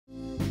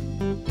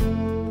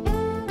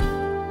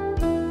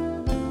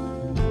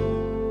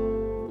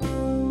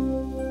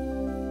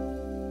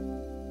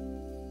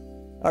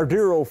Our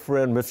dear old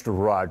friend, Mr.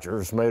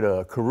 Rogers, made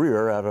a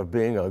career out of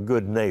being a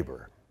good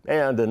neighbor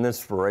and an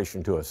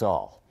inspiration to us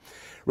all.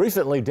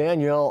 Recently,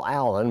 Danielle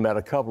Allen met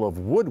a couple of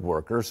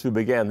woodworkers who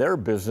began their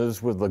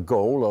business with the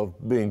goal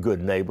of being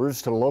good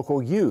neighbors to local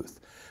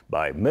youth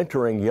by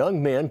mentoring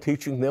young men,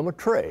 teaching them a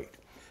trade,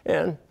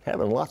 and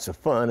having lots of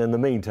fun in the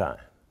meantime.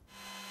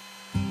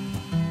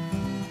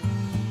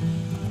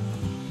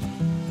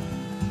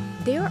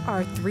 There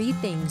are three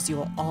things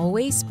you'll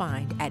always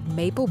find at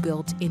Maple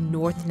Built in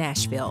North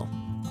Nashville.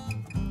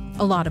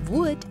 A lot of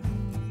wood,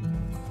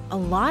 a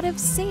lot of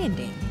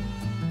sanding,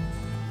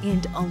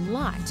 and a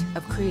lot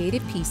of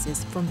creative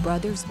pieces from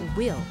brothers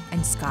Will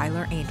and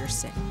Skylar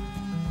Anderson.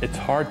 It's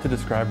hard to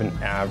describe an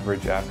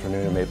average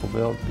afternoon at Maple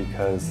Built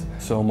because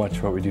so much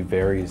of what we do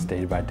varies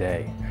day by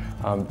day.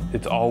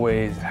 It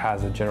always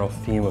has a general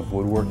theme of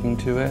woodworking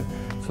to it,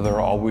 so there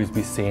will always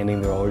be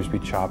sanding, there will always be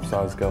chop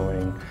saws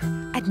going.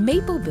 At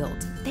Maple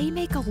Built, they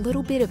make a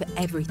little bit of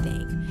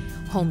everything.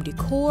 Home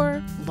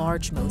decor,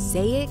 large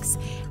mosaics,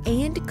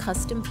 and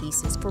custom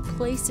pieces for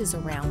places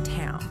around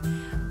town.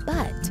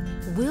 But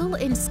Will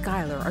and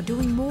Skylar are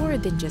doing more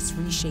than just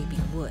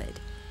reshaping wood.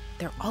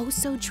 They're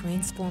also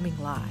transforming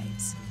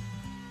lives.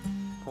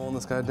 Pulling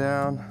this guy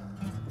down,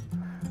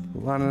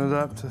 lining it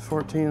up to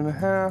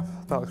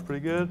 14.5. That looks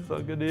pretty good.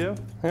 Felt good to you?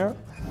 Yeah?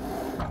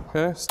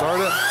 Okay,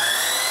 start it.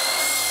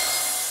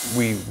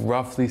 We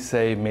roughly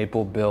say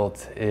Maple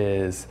Built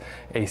is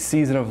a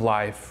season of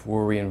life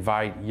where we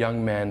invite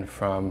young men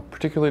from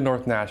particularly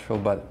North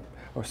Nashville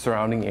or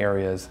surrounding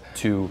areas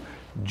to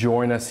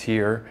join us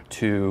here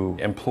to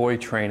employ,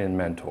 train, and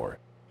mentor.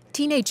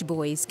 Teenage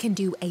boys can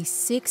do a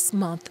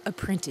 6-month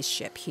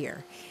apprenticeship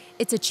here.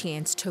 It's a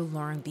chance to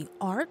learn the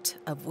art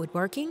of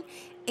woodworking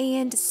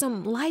and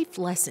some life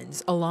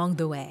lessons along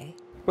the way.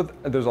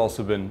 But there's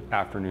also been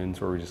afternoons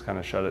where we just kind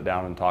of shut it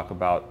down and talk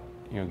about,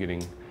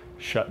 getting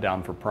shut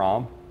down for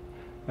prom.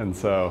 And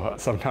so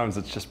sometimes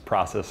it's just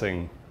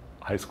processing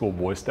high school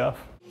boy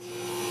stuff.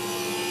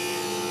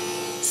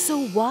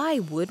 So why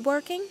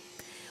woodworking?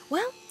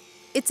 Well,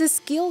 it's a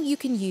skill you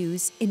can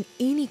use in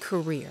any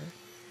career.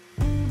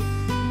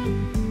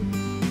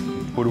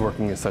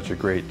 Woodworking is such a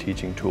great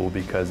teaching tool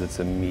because it's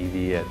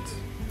immediate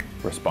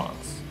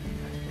response.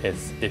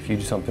 If you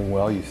do something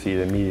well, you see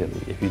it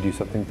immediately. If you do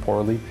something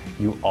poorly,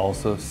 you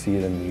also see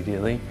it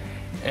immediately.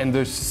 And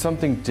there's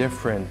something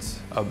different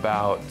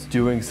about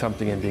doing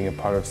something and being a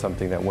part of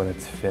something that when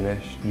it's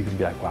finished, you can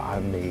be like, wow, I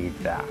made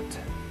that.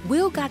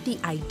 Will got the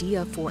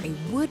idea for a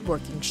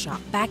woodworking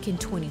shop back in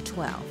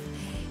 2012.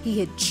 He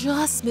had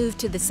just moved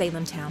to the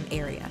Salemtown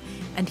area,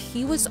 and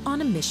he was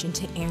on a mission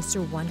to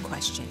answer one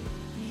question.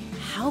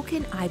 How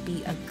can I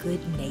be a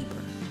good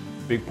neighbor?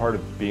 A big part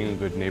of being a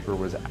good neighbor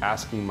was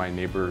asking my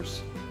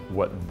neighbors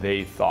what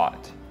they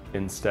thought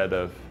instead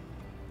of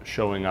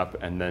showing up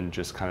and then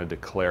just kind of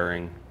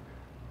declaring,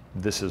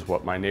 this is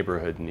what my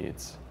neighborhood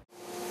needs.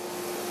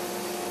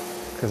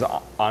 Because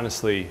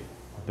honestly,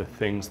 the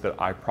things that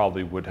I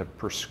probably would have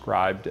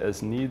prescribed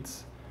as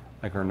needs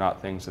are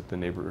not things that the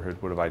neighborhood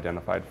would have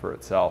identified for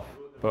itself.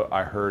 But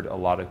I heard a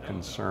lot of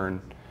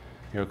concerned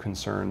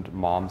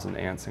moms and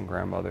aunts and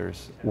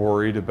grandmothers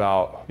worried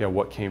about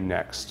what came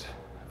next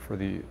for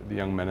the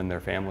young men and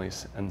their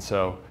families. And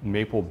so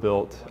Maple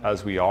Built,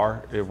 as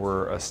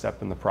we're a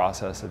step in the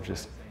process of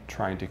just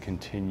trying to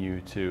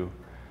continue to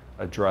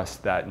address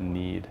that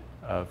need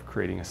of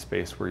creating a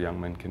space where young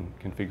men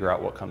can figure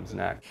out what comes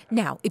next.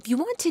 Now, if you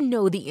want to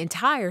know the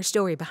entire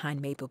story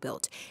behind Maple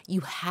Built, you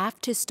have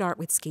to start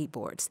with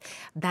skateboards.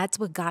 That's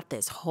what got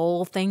this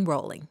whole thing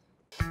rolling.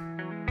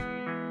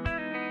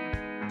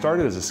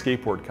 Started as a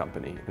skateboard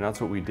company, and that's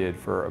what we did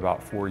for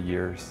about 4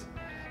 years.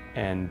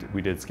 And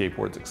we did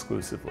skateboards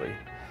exclusively.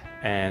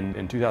 And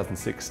in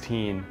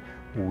 2016,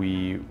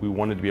 we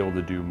wanted to be able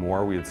to do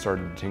more. We had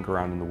started to tinker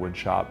around in the wood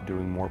shop,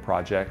 doing more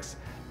projects.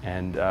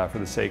 And for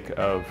the sake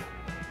of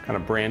kind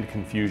of brand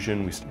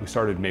confusion, we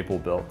started Maple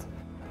Built.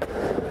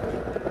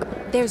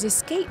 There's a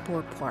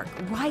skateboard park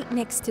right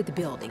next to the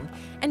building,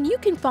 and you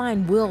can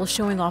find Will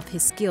showing off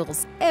his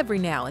skills every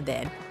now and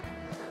then.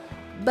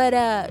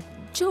 But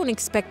don't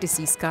expect to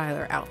see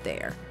Skylar out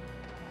there.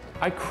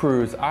 I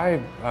cruise.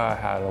 I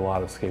had a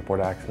lot of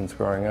skateboard accidents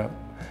growing up,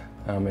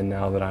 and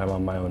now that I'm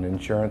on my own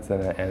insurance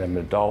and I'm an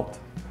adult,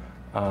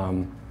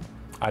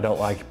 I don't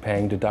like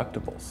paying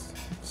deductibles.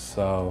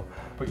 So.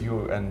 But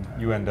you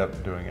end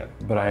up doing it.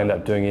 But I end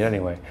up doing it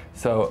anyway.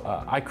 So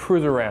I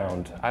cruise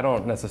around. I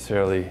don't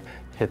necessarily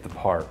hit the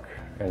park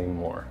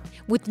anymore.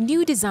 With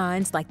new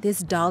designs like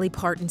this Dolly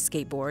Parton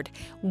skateboard,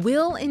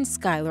 Will and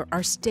Skylar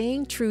are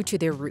staying true to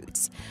their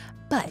roots,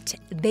 but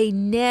they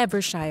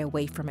never shy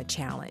away from a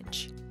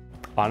challenge.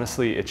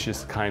 Honestly, it's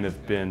just kind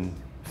of been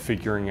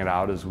figuring it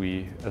out as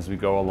we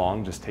go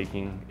along, just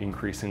taking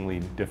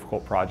increasingly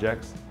difficult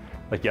projects.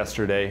 Like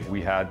yesterday,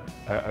 we had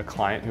a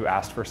client who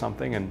asked for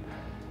something, and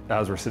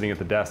as we're sitting at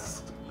the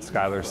desk,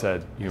 Skylar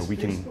said, we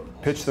can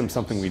pitch them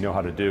something we know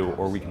how to do,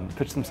 or we can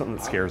pitch them something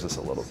that scares us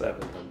a little bit.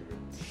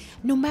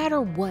 No matter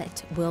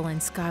what Will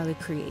and Skylar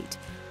create,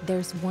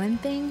 there's one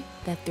thing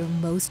that they're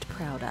most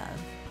proud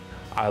of.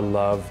 I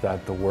love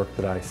that the work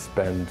that I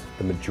spend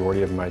the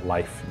majority of my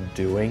life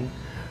doing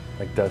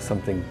does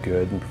something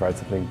good and provides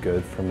something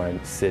good for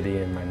my city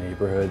and my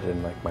neighborhood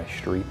and my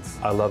streets.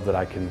 I love that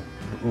I can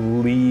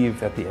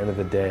leave at the end of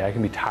the day. I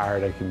can be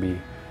tired, I can be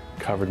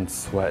covered in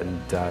sweat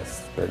and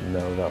dust, but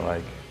know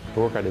that the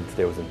work I did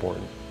today was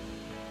important.